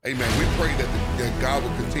Amen. We pray that God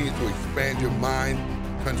will continue to expand your mind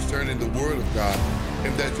concerning the Word of God,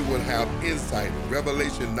 and that you will have insight,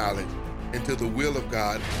 revelation knowledge into the will of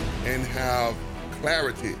God, and have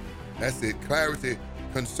clarity. That's it, clarity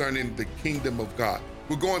concerning the kingdom of God.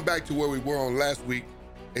 We're going back to where we were on last week.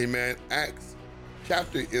 Amen. Acts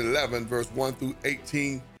chapter 11, verse 1 through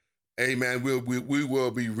 18. Amen. We will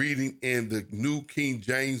be reading in the New King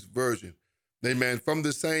James Version. Amen. From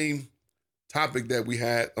the same topic that we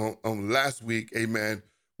had on last week. Amen.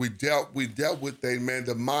 We dealt with, amen,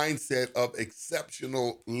 the mindset of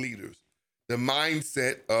exceptional leaders. The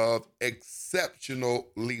mindset of exceptional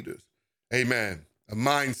leaders. Amen. A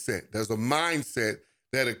mindset. There's a mindset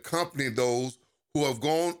that accompanies those who have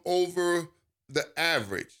gone over the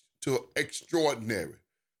average to extraordinary.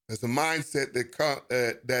 There's a mindset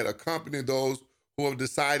that accompanies those who have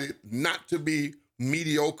decided not to be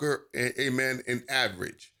mediocre, amen, and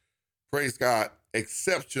average. Praise God.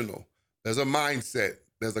 Exceptional. There's a mindset.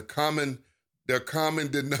 There are common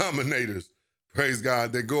denominators. Praise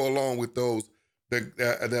God. That go along with those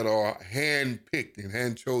that are hand-picked and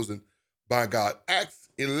hand-chosen by God. Acts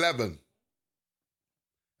 11.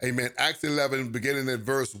 Amen. Acts 11, beginning at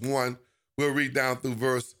verse 1. We'll read down through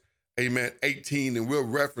verse, amen, 18, and we'll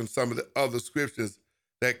reference some of the other scriptures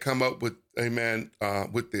that come up with, amen,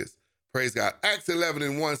 with this. Praise God. Acts 11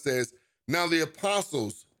 and 1 says, "Now the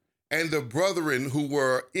apostles and the brethren who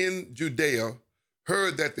were in Judea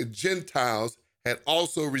heard that the Gentiles had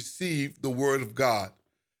also received the word of God.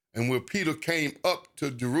 And when Peter came up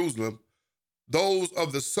to Jerusalem, those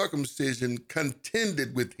of the circumcision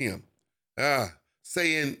contended with him,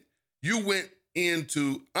 saying, 'You went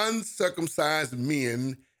into uncircumcised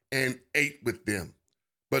men and ate with them.'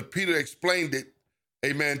 But Peter explained it,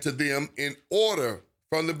 amen, to them in order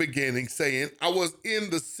from the beginning, saying, 'I was in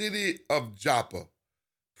the city of Joppa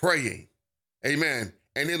praying,' amen,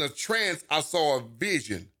 'and in a trance I saw a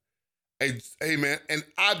vision, amen, an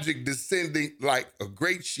object descending like a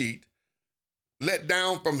great sheet, let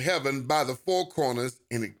down from heaven by the four corners,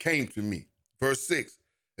 and it came to me.'" Verse 6,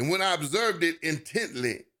 "And when I observed it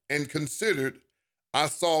intently and considered, I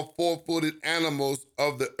saw four-footed animals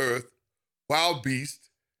of the earth, wild beasts,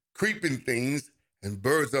 creeping things, and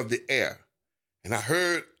birds of the air. And I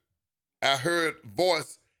heard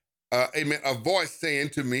voice, a voice saying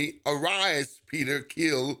to me, 'Arise, Peter,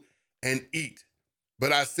 kill and eat.'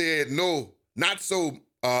 But I said, 'No, not so,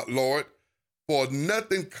 Lord, for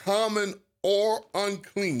nothing common or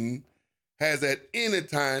unclean has at any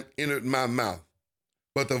time entered my mouth.'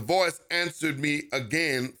 But the voice answered me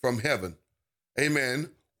again from heaven,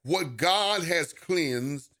 'Amen, what God has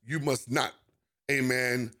cleansed, you must not,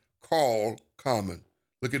 amen, call common.'"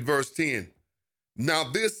 Look at verse 10. "Now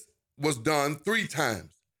this was done 3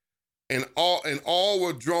 times, and all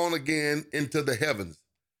were drawn again into the heavens.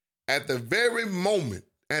 At that very moment,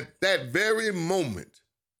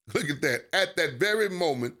 look at that, at that very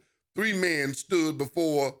moment, 3 men stood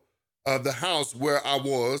before the house where I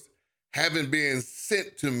was, having been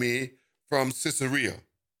sent to me from Caesarea.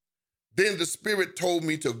 Then the Spirit told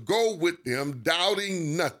me to go with them,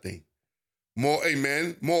 doubting nothing.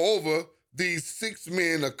 Moreover, these 6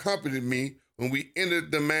 men accompanied me when we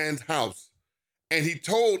entered the man's house. And he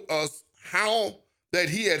told us how that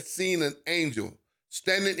he had seen an angel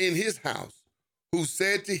standing in his house, who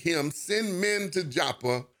said to him, 'Send men to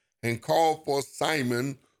Joppa and call for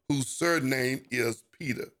Simon, whose surname is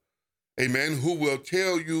Peter, amen, who will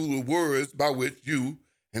tell you the words by which you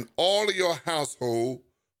and all of your household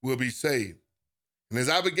will be saved.' And as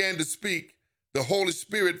I began to speak, the Holy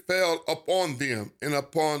Spirit fell upon them and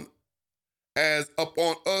upon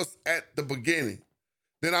us at the beginning.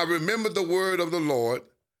 Then I remembered the word of the Lord,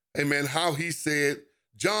 amen, how he said,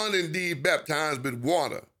 'John indeed baptized with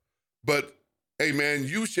water, but, amen,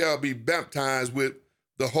 you shall be baptized with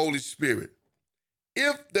the Holy Spirit.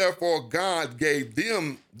 If therefore God gave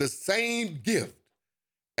them the same gift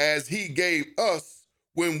as he gave us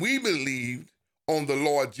when we believed on the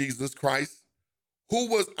Lord Jesus Christ, who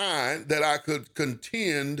was I that I could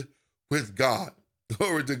contend with God?'"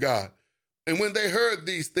 Glory to God. "And when they heard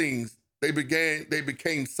these things, they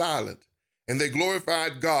became silent, and they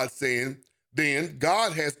glorified God, saying, 'Then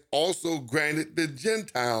God has also granted the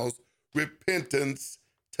Gentiles repentance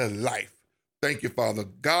to life.'" Thank you, Father.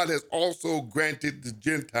 God has also granted the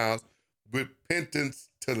Gentiles repentance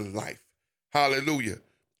to life. Hallelujah.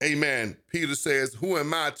 Amen. Peter says, "Who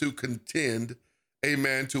am I to contend,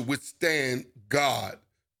 amen, to withstand God?"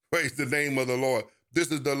 Praise the name of the Lord.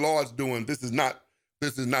 This is the Lord's doing. This is not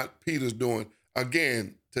Peter's doing.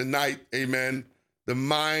 Again, tonight, amen, the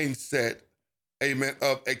mindset, amen,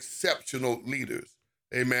 of exceptional leaders.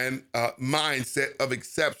 amen, mindset of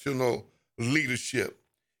exceptional leadership.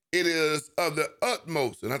 It is of the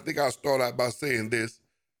utmost, and I think I'll start out by saying this,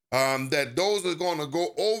 that those are going to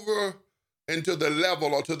go over into the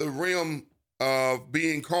level or to the realm of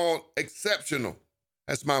being called exceptional.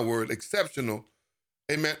 That's my word, exceptional.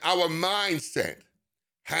 Amen. Our mindset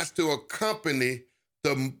has to accompany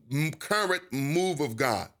the current move of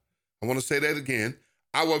God. I want to say that again.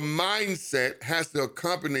 Our mindset has to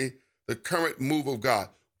accompany the current move of God.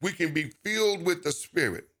 We can be filled with the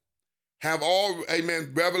Spirit, have all,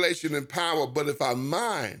 amen, revelation and power, but if our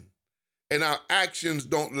mind and our actions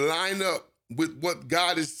don't line up with what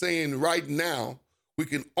God is saying right now, we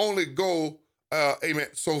can only go, amen,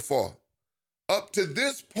 so far. Up to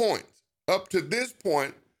this point,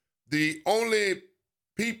 the only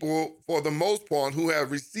people, for the most part, who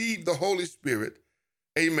have received the Holy Spirit,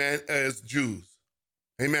 amen, as Jews.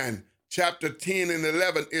 Amen. Chapter 10 and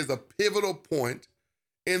 11 is a pivotal point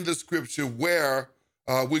in the scripture where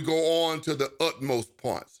we go on to the utmost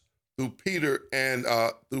parts through Peter and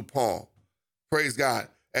through Paul. Praise God.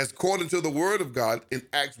 As according to the word of God in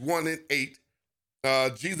Acts 1 and 8,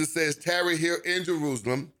 Jesus says, tarry here in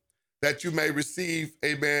Jerusalem that you may receive,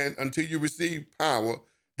 amen, until you receive power.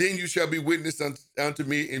 Then you shall be witness unto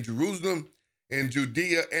me in Jerusalem, in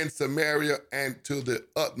Judea and Samaria, and to the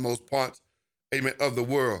utmost parts, amen, of the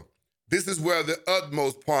world. This is where the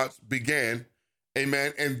utmost parts began,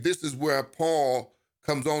 amen, and this is where Paul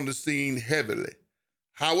comes on the scene heavily.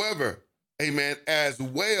 However, amen, as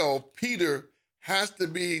well, Peter has to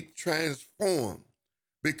be transformed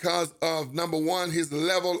because of, number one, his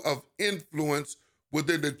level of influence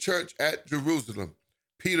within the church at Jerusalem.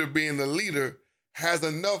 Peter, being the leader, has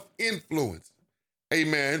enough influence,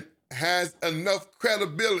 amen, has enough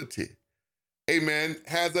credibility, amen,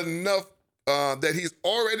 has enough that he's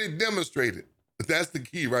already demonstrated. That's the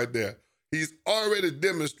key right there. He's already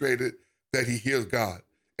demonstrated that he hears God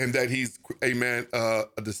and that he's, amen, a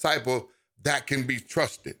disciple that can be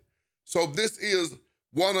trusted. So this is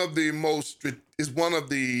one of the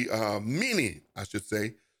many, I should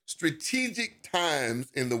say, strategic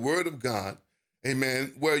times in the Word of God,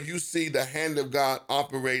 amen, where you see the hand of God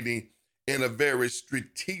operating in a very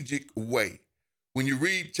strategic way. When you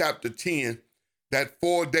read chapter 10, that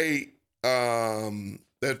 4 day,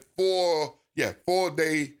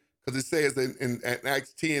 because it says in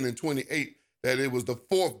Acts 10 and 28 that it was the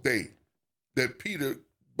fourth day that Peter,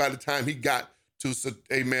 by the time he got to,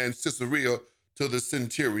 amen, Caesarea, to the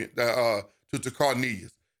centurion, to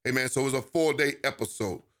Cornelius, amen. So it was a 4-day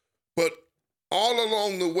episode. But all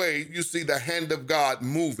along the way, you see the hand of God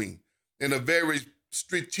moving in a very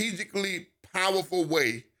strategically powerful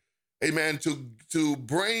way, amen, to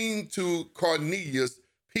bring to Cornelius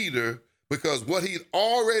Peter, because what he had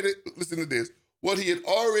already, listen to this, what he had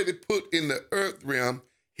already put in the earth realm,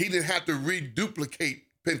 he didn't have to reduplicate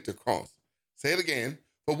Pentecost. Say it again.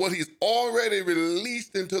 For what he's already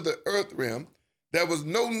released into the earth realm, there was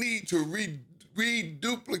no need to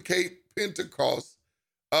reduplicate Pentecost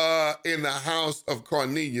in the house of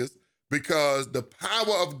Cornelius, because the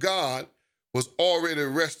power of God was already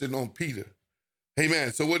resting on Peter.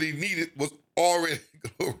 Amen. So what he needed was already,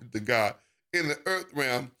 glory to God, in the earth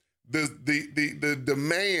realm. The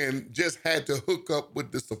demand just had to hook up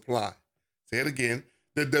with the supply. Say it again.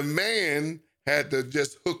 The demand had to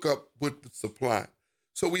just hook up with the supply.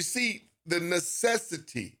 So we see the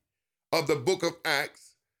necessity of the book of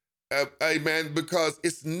Acts, amen, because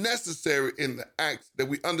it's necessary in the Acts that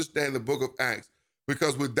we understand the book of Acts,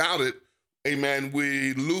 because without it, amen,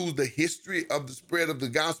 we lose the history of the spread of the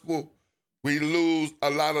gospel. We lose a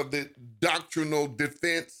lot of the doctrinal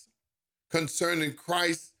defense concerning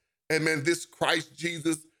Christ, amen, this Christ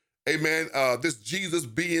Jesus, amen, this Jesus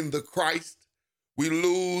being the Christ. We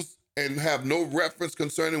lose and have no reference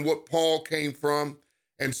concerning what Paul came from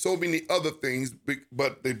and so many other things,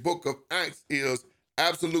 but the book of Acts is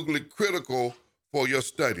absolutely critical for your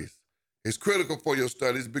studies. It's critical for your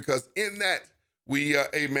studies because in that we,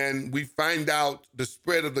 amen, we find out the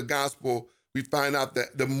spread of the gospel. We find out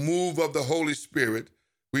that the move of the Holy Spirit.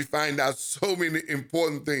 We find out so many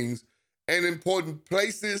important things and important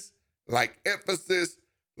places like Ephesus,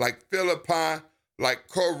 like Philippi, like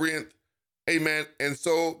Corinth, amen. And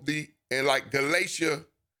like Galatia.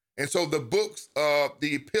 And so the books of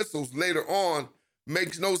the epistles later on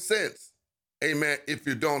makes no sense, amen, if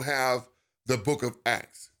you don't have the book of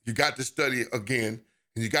Acts. You got to study it again,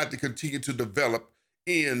 and you got to continue to develop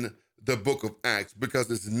in the book of Acts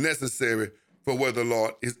because it's necessary for where the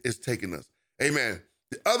Lord is taking us. Amen.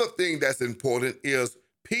 The other thing that's important is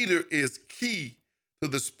Peter is key to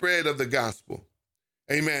the spread of the gospel.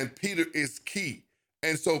 Amen. Peter is key.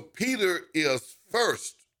 And so Peter is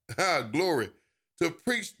first, glory, to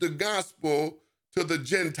preach the gospel to the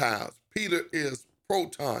Gentiles. Peter is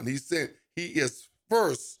proton. He said he is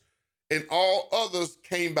first, and all others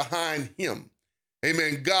came behind him.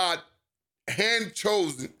 Amen. God hand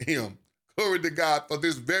chosen him, glory to God, for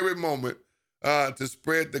this very moment to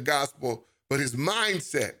spread the gospel. But his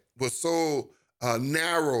mindset was so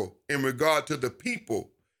narrow in regard to the people.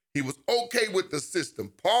 He was okay with the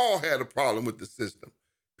system. Paul had a problem with the system.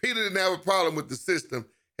 Peter didn't have a problem with the system,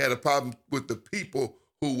 had a problem with the people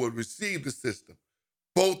who would receive the system.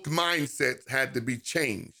 Both mindsets had to be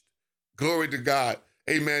changed. Glory to God.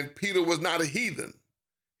 Amen. Peter was not a heathen.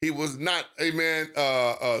 He was not, amen,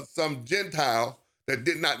 some Gentile that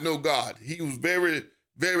did not know God. He was very,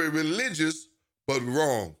 very religious, but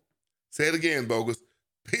wrong. Say it again, bogus.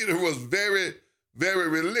 Peter was very, very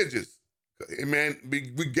religious. Amen.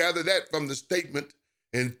 We gather that from the statement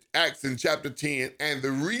in Acts in chapter 10 and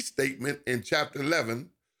the restatement in chapter 11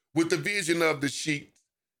 with the vision of the sheep,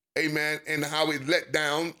 amen, and how it let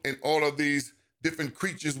down and all of these different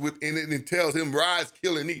creatures within it, and it tells him, rise,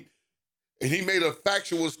 kill, and eat. And he made a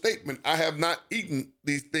factual statement, I have not eaten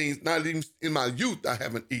these things, not even in my youth I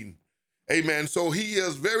haven't eaten. Amen. So he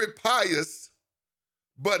is very pious,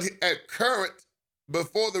 but at current,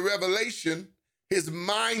 before the revelation, his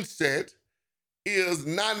mindset is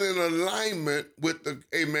not in alignment with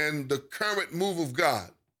the current move of God.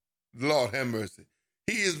 Lord have mercy.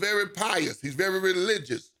 He is very pious. He's very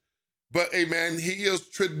religious. But, amen, he is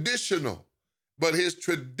traditional. But his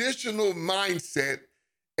traditional mindset,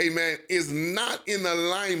 amen, is not in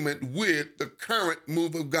alignment with the current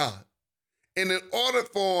move of God. And in order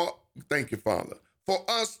for, thank you, Father, for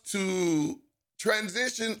us to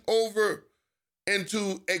transition over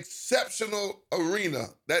into exceptional arena,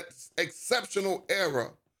 that exceptional era,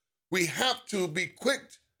 we have to be quick,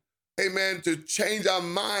 amen, to change our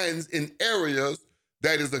minds in areas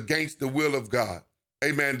that is against the will of God,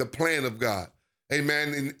 amen, the plan of God,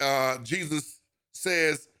 amen. And Jesus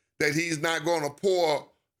says that he's not going to pour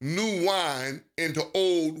new wine into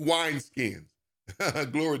old wineskins.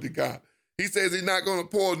 Glory to God. He says he's not going to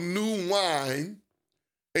pour new wine,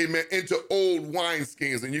 amen, into old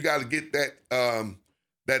wineskins. And you got to get that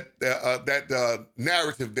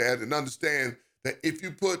narrative there and understand that if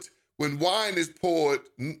you put, when wine is poured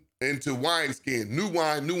into wineskin, new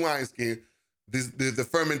wineskin, the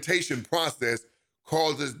fermentation process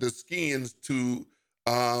causes the skins to,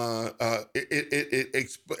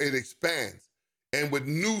 it expands. And with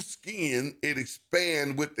new skin, it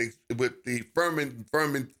expands with the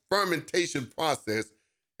fermentation process.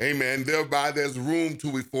 Amen. Thereby, there's room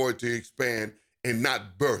for it to expand and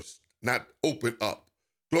not burst, not open up.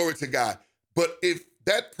 Glory to God. But if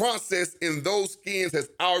that process in those skins has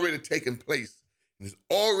already taken place, and it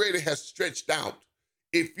already has stretched out,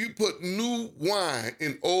 if you put new wine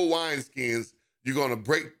in old wine skins, you're going to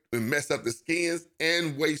break and mess up the skins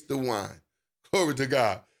and waste the wine. Glory to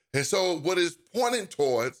God. And so what it's pointing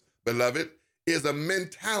towards, beloved, is a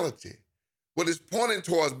mentality. What it's pointing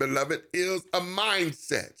towards, beloved, is a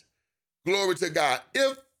mindset. Glory to God.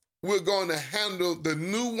 If we're going to handle the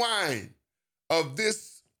new wine of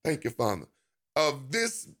this, thank you, Father, of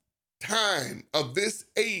this time, of this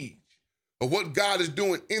age, of what God is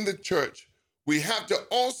doing in the church, we have to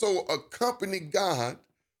also accompany God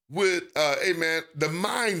with, amen, the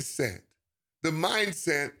mindset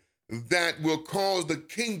that will cause the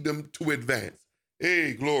kingdom to advance.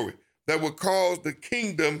 Hey, glory. That will cause the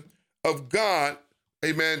kingdom of God,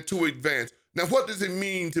 amen, to advance. Now, what does it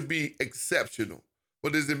mean to be exceptional?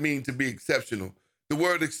 What does it mean to be exceptional? The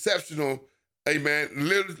word exceptional, amen,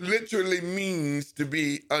 literally means to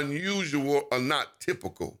be unusual or not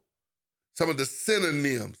typical. Some of the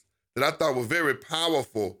synonyms that I thought were very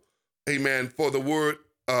powerful, amen, for the word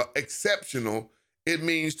exceptional, it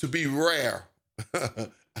means to be rare.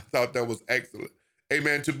 I thought that was excellent.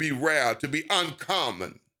 Amen. To be rare, to be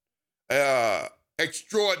uncommon,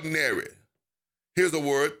 extraordinary. Here's a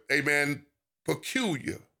word, amen,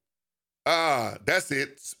 peculiar. That's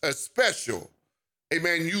it, special.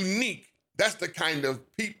 Amen, unique. That's the kind of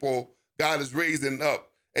people God is raising up.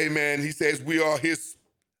 Amen. He says we are his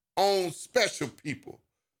own special people.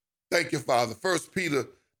 Thank you, Father. 1 Peter,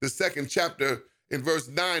 the 2nd chapter, in verse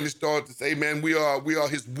 9, it starts to say, amen, we are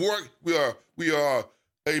his work, we are,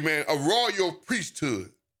 amen, a royal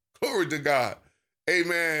priesthood. Glory to God.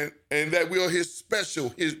 Amen. And that we are his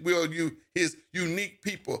special, his unique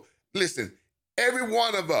people. Listen, every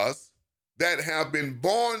one of us that have been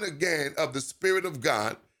born again of the Spirit of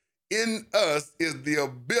God, in us is the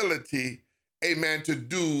ability, amen, to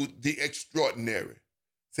do the extraordinary.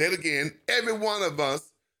 Say it again. Every one of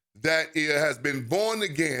us that it has been born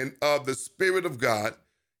again of the Spirit of God,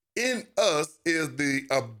 in us is the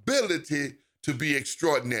ability to be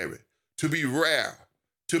extraordinary, to be rare,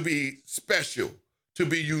 to be special, to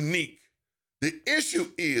be unique. The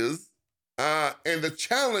issue is, and the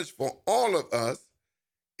challenge for all of us,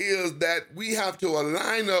 is that we have to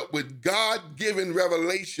align up with God-given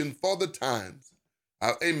revelation for the times,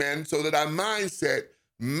 amen, so that our mindset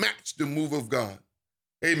match the move of God.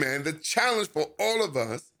 Amen. The challenge for all of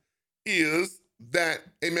us is that,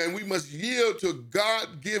 amen, we must yield to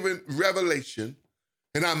God-given revelation,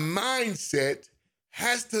 and our mindset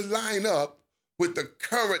has to line up with the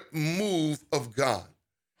current move of God.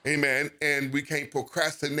 Amen. And we can't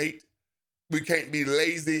procrastinate. We can't be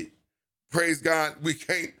lazy. Praise God. We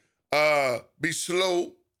can't be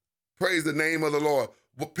slow. Praise the name of the Lord.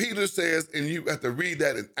 What Peter says, and you have to read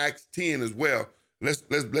that in Acts 10 as well. Let's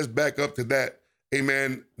back up to that.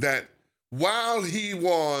 Amen. That while he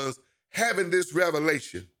was having this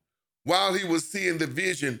revelation, while he was seeing the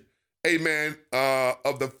vision, amen,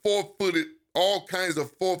 of the all kinds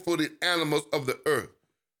of four-footed animals of the earth.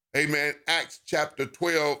 Amen. Acts chapter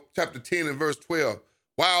 10 and verse 12.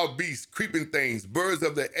 Wild beasts, creeping things, birds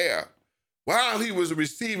of the air. While he was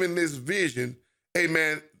receiving this vision,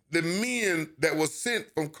 amen, the men that was sent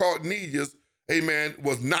from Cornelius, amen,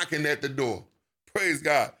 was knocking at the door. Praise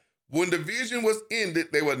God. When the vision was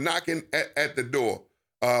ended, they were knocking at the door.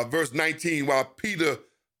 Verse 19, while Peter,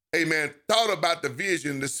 amen, thought about the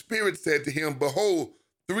vision, the Spirit said to him, behold,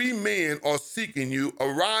 3 men are seeking you.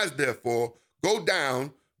 Arise, therefore, go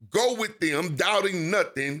down, go with them, doubting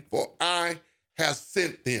nothing, for I have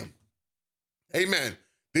sent them. Amen.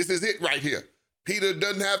 This is it right here. Peter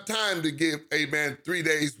doesn't have time to give, amen, 3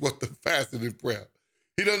 days worth of fasting and prayer.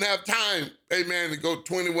 He doesn't have time, amen, to go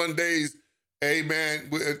 21 days, amen,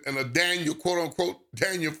 in a Daniel, quote unquote,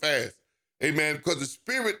 Daniel fast. Amen. Because the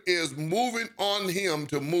Spirit is moving on him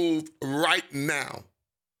to move right now.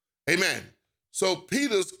 Amen. So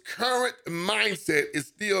Peter's current mindset is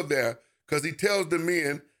still there because he tells the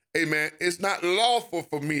men, amen, it's not lawful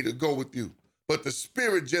for me to go with you. But the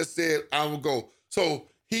Spirit just said, I will go. So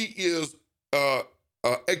he is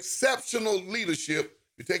exceptional leadership.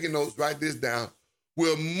 If you're taking notes, write this down.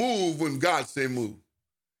 Will move when God say move.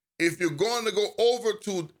 If you're going to go over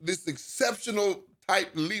to this exceptional type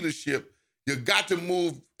leadership, you got to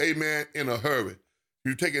move, amen, in a hurry. If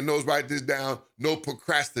you're taking notes, write this down. No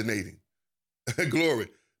procrastinating. Glory.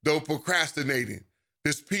 No procrastinating.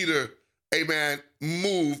 This Peter, amen,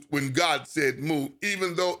 moved when God said move,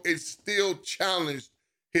 even though it still challenged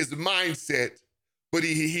his mindset, but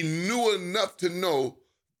he knew enough to know,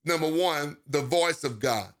 number one, the voice of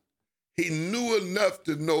God. He knew enough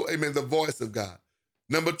to know, amen, the voice of God.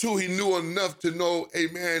 Number two, he knew enough to know,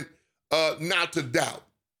 amen, not to doubt.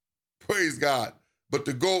 Praise God. But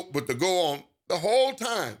to go on the whole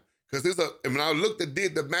time, because when I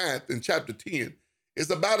did the math in chapter 10, it's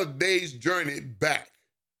about a day's journey back.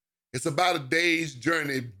 It's about a day's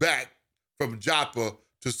journey back from Joppa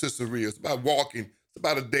to Caesarea. It's about walking. It's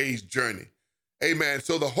about a day's journey. Amen.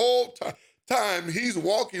 So the whole time he's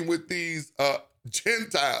walking with these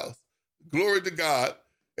Gentiles. Glory to God.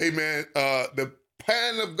 Amen. The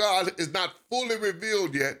plan of God is not fully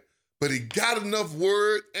revealed yet, but he got enough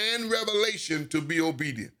word and revelation to be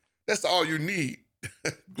obedient. That's all you need.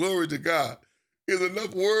 Glory to God. Is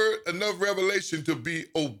enough word, enough revelation to be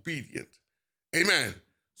obedient. Amen.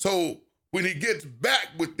 So when he gets back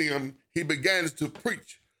with them, he begins to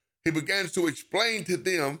preach. He begins to explain to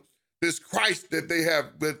them this Christ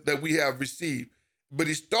that we have received. But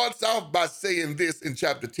he starts off by saying this in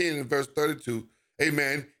chapter 10 and verse 32.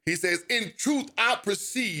 Amen. He says, in truth, I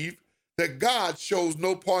perceive that God shows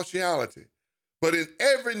no partiality, but in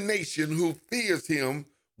every nation who fears him,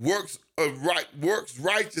 works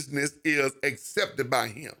righteousness is accepted by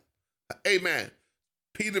him. Amen.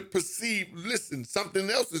 Peter perceived, listen, something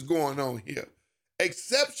else is going on here.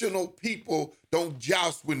 Exceptional people don't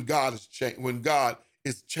joust when God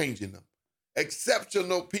is changing them.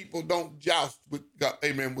 Exceptional people don't joust with God,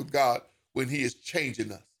 amen, with God when he is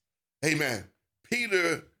changing us. Amen.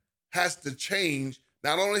 Peter has to change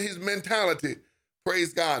not only his mentality,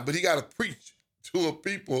 praise God, but he got to preach to a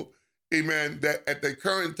people, amen, that at the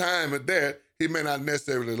current time of there, he may not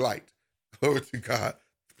necessarily like. Glory to God.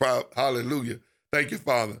 Hallelujah. Thank you,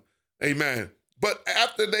 Father. Amen. But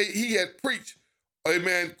after he had preached,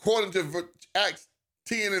 amen, according to Acts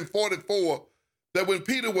 10 and 44, that when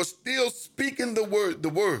Peter was still speaking the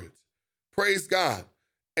words, praise God,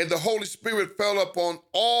 and the Holy Spirit fell upon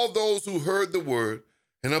all those who heard the word,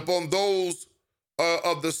 and upon those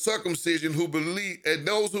of the circumcision who believed, and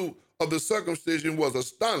those who of the circumcision was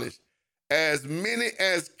astonished, as many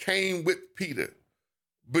as came with Peter,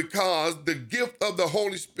 because the gift of the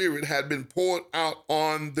Holy Spirit had been poured out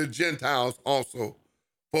on the Gentiles also,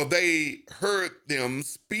 for they heard them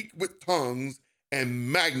speak with tongues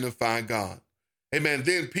and magnify God. Amen.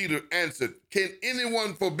 Then Peter answered, can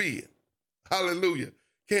anyone forbid? Hallelujah.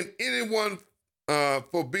 Can anyone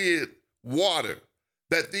forbid water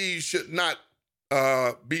that these should not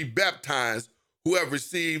be baptized who have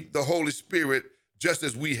received the Holy Spirit just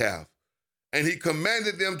as we have? And he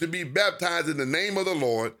commanded them to be baptized in the name of the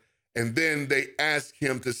Lord. And then they asked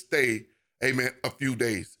him to stay, amen, a few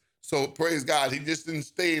days. So praise God. He just didn't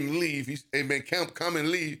stay and leave. He, amen, come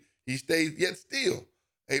and leave. He stayed yet still,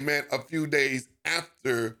 amen, a few days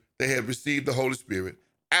after they had received the Holy Spirit,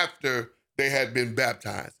 after they had been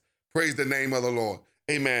baptized. Praise the name of the Lord.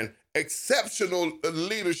 Amen. Exceptional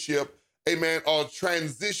leadership, amen, or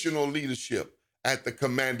transitional leadership at the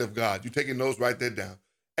command of God. You taking those? Write that down.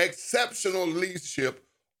 Exceptional leadership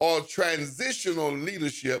or transitional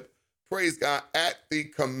leadership, praise God, at the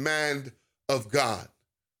command of God.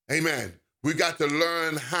 Amen. We got to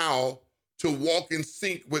learn how to walk in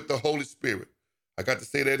sync with the Holy Spirit. I got to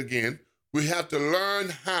say that again. We have to learn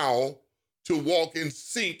how to walk in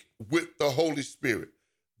sync with the Holy Spirit.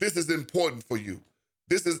 This is important for you.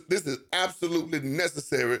 This is absolutely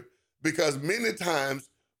necessary, because many times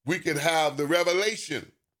we can have the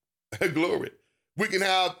revelation, glory. We can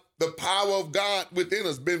have the power of God within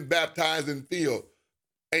us, been baptized and filled,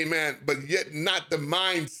 amen, but yet not the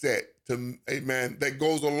mindset, amen, that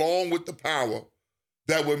goes along with the power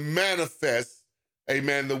that will manifest,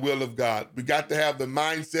 amen, the will of God. We got to have the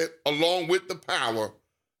mindset along with the power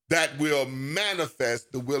that will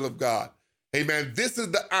manifest the will of God. Amen. This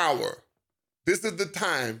is the hour. This is the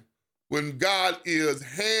time when God is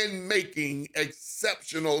hand-making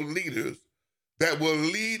exceptional leaders that will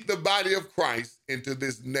lead the body of Christ into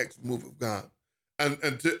this next move of God, and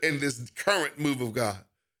in this current move of God.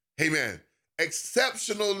 Amen.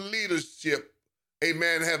 Exceptional leadership,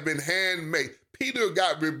 amen, have been handmade. Peter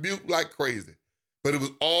got rebuked like crazy, but it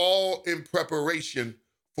was all in preparation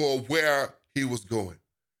for where he was going.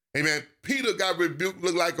 Amen. Peter got rebuked,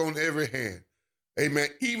 looked like on every hand. Amen.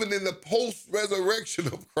 Even in the post-resurrection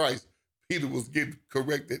of Christ, Peter was getting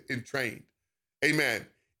corrected and trained. Amen.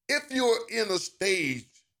 If you're in a stage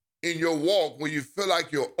in your walk where you feel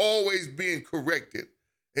like you're always being corrected,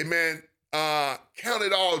 amen, count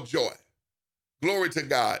it all joy. Glory to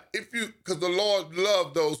God. Because the Lord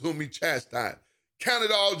loved those whom he chastised. Count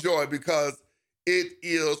it all joy, because it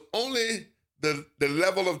is only the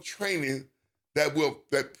level of training that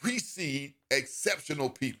precede exceptional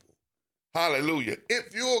people. Hallelujah.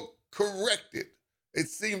 If you're corrected, it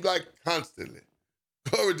seems like constantly.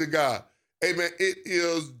 Glory to God. Amen. It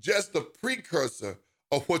is just a precursor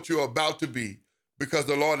of what you're about to be, because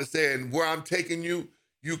the Lord is saying, where I'm taking you,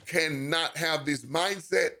 you cannot have this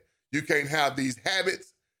mindset. You can't have these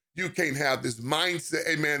habits. You can't have this mindset,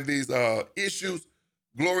 amen, these issues.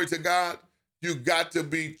 Glory to God. You got to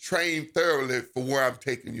be trained thoroughly for where I'm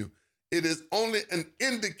taking you. It is only an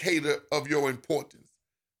indicator of your importance.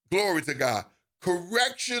 Glory to God.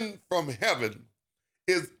 Correction from heaven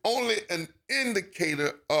is only an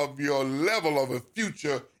indicator of your level of a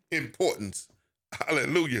future importance.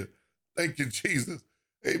 Hallelujah. Thank you, Jesus.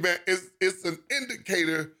 Amen. It's an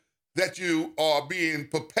indicator that you are being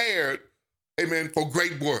prepared, amen, for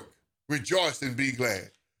great work. Rejoice and be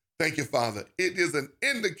glad. Thank you, Father. It is an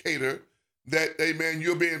indicator that, amen,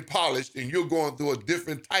 you're being polished and you're going through a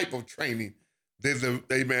different type of training than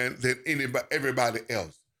everybody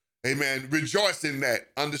else. Amen. Rejoice in that,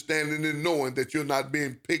 understanding and knowing that you're not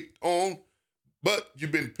being picked on, but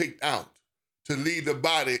you've been picked out to lead the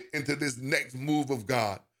body into this next move of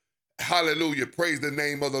God. Hallelujah. Praise the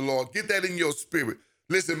name of the Lord. Get that in your spirit.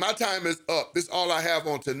 Listen, my time is up. This is all I have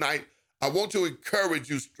on tonight. I want to encourage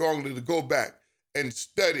you strongly to go back and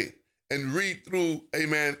study and read through,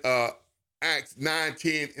 amen, Acts 9,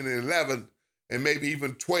 10, and 11, and maybe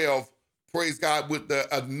even 12, praise God, with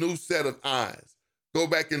a new set of eyes. Go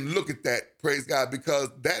back and look at that, praise God, because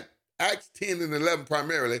that Acts 10 and 11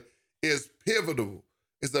 primarily is pivotal.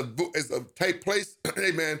 It's a take place,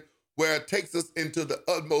 amen, where it takes us into the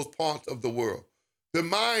utmost parts of the world. The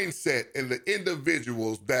mindset and the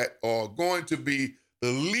individuals that are going to be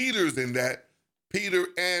the leaders in that, Peter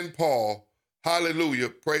and Paul, hallelujah,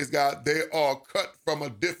 praise God, they are cut from a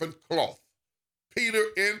different cloth. Peter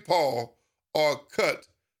and Paul are cut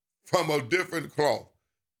from a different cloth.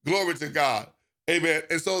 Glory to God. Amen.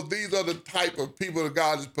 And so these are the type of people that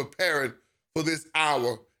God is preparing for this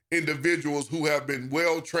hour. Individuals who have been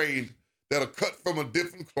well-trained, that are cut from a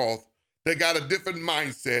different cloth. They got a different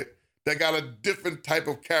mindset. They got a different type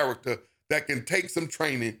of character. that can take some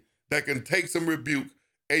training, that can take some rebuke,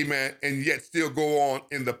 amen, and yet still go on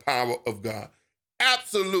in the power of God.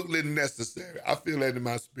 Absolutely necessary. I feel that in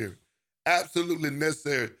my spirit. Absolutely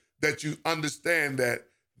necessary that you understand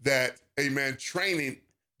that amen, training,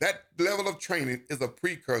 that level of training is a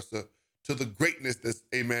precursor to the greatness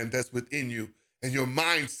that's within you. And your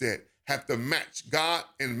mindset have to match God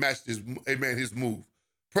and match his move.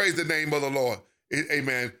 Praise the name of the Lord.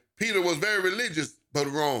 Amen. Peter was very religious, but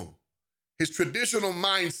wrong. His traditional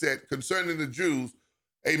mindset concerning the Jews,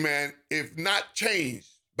 amen, if not changed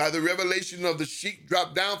by the revelation of the sheep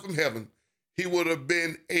dropped down from heaven, he would have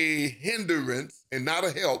been a hindrance and not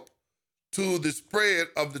a help to the spread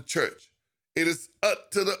of the church. It is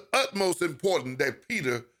to the utmost important that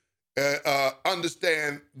Peter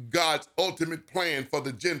understand God's ultimate plan for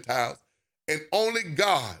the Gentiles. And only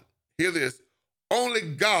God, hear this, only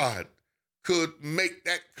God could make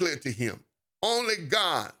that clear to him. Only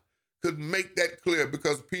God could make that clear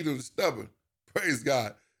because Peter was stubborn. Praise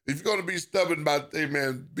God. If you're going to be stubborn about,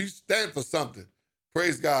 amen, stand for something.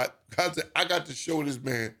 Praise God. God said, I got to show this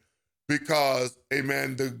man because,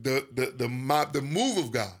 amen, the move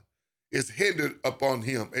of God is hindered upon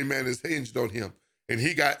him. Amen, is hinged on him. And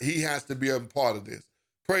he has to be a part of this.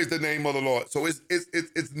 Praise the name of the Lord. So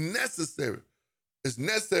it's necessary. It's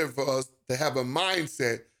necessary for us to have a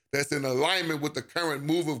mindset that's in alignment with the current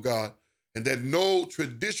move of God, and that no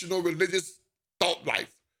traditional religious thought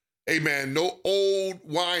life, amen, no old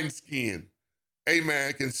wineskin,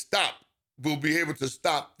 amen, will be able to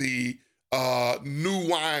stop the new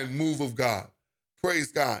wine move of God.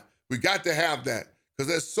 Praise God. We got to have that because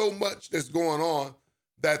there's so much that's going on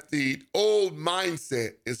that the old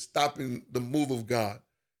mindset is stopping the move of God.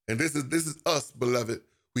 And this is us, beloved.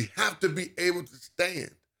 We have to be able to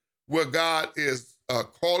stand where God is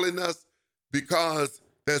calling us, because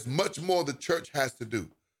there's much more the church has to do.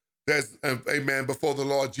 There's, amen, before the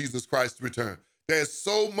Lord Jesus Christ return. There's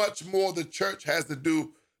so much more the church has to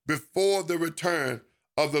do before the return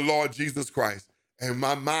of the Lord Jesus Christ. And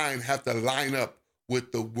my mind have to line up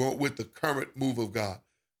with the current move of God.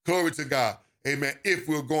 Glory to God. Amen. If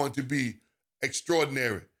we're going to be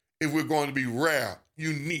extraordinary, if we're going to be rare,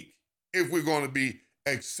 unique, if we're going to be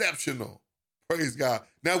exceptional, praise God.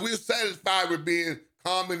 Now, we're satisfied with being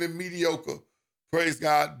common and mediocre. Praise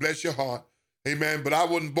God. Bless your heart. Amen. But I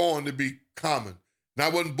wasn't born to be common. And I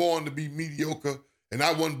wasn't born to be mediocre. And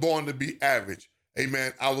I wasn't born to be average.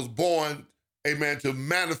 Amen. I was born, amen, to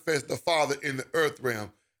manifest the Father in the earth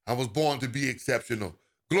realm. I was born to be exceptional.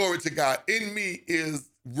 Glory to God. In me is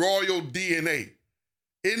royal DNA.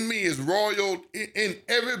 In me is royal, in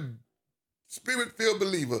every spirit-filled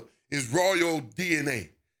believer is royal DNA.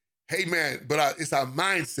 Amen. But it's our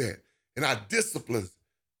mindset and our disciplines,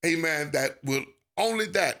 amen, that will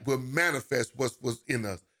manifest what's in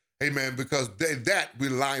us. Amen. Because that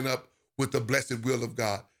will line up with the blessed will of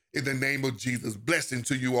God. In the name of Jesus, blessing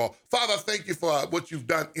to you all. Father, thank you for what you've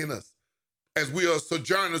done in us. As we are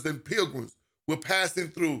sojourners and pilgrims, we're passing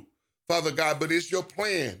through, Father God, but it's your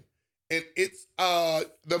plan. And it's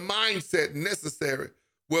the mindset necessary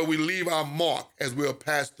where we leave our mark as we'll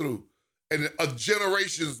pass through. And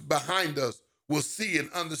generations behind us will see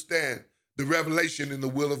and understand the revelation in the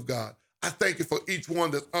will of God. I thank you for each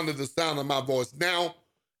one that's under the sound of my voice now,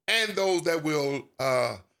 and those that will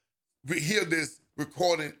hear this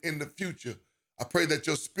recording in the future. I pray that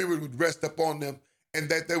your spirit would rest upon them and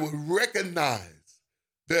that they would recognize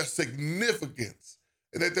their significance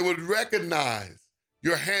and that they would recognize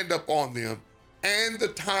your hand upon them and the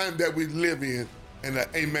time that we live in, and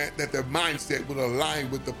that, amen, that their mindset would align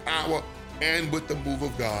with the power and with the move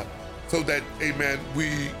of God, so that, amen, we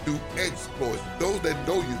do exploits. Those that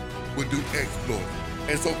know you will do exploits.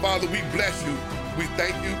 And so, Father, we bless you. We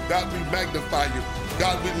thank you. God, we magnify you.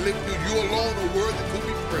 God, we lift you. You alone are worthy to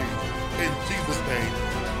be praised. In Jesus' name,